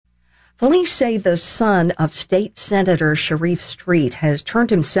Police say the son of State Senator Sharif Street has turned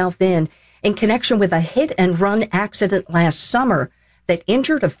himself in connection with a hit-and-run accident last summer that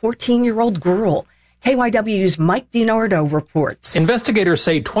injured a 14-year-old girl. KYW's Mike DeNardo reports. Investigators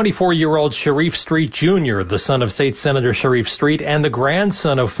say 24-year-old Sharif Street Jr., the son of State Senator Sharif Street and the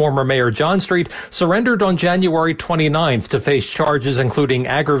grandson of former Mayor John Street, surrendered on January 29th to face charges including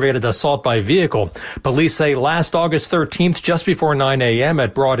aggravated assault by vehicle. Police say last August 13th, just before 9 a.m.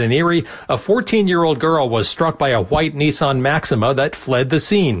 at Broad and Erie, a 14-year-old girl was struck by a white Nissan Maxima that fled the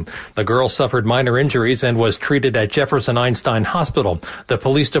scene. The girl suffered minor injuries and was treated at Jefferson Einstein Hospital. The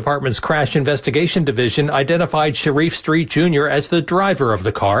police department's crash investigation division identified Sharif Street Jr. as the driver of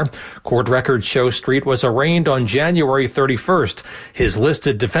the car. Court records show Street was arraigned on January 31st. His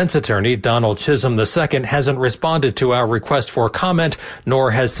listed defense attorney, Donald Chisholm II, hasn't responded to our request for comment,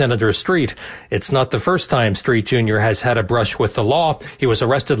 nor has Senator Street. It's not the first time Street Jr. has had a brush with the law. He was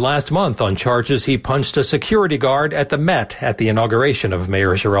arrested last month on charges he punched a security guard at the Met at the inauguration of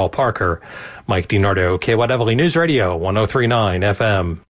Mayor Jarrell Parker. Mike DeNardo, KYW News Radio, 103.9 FM.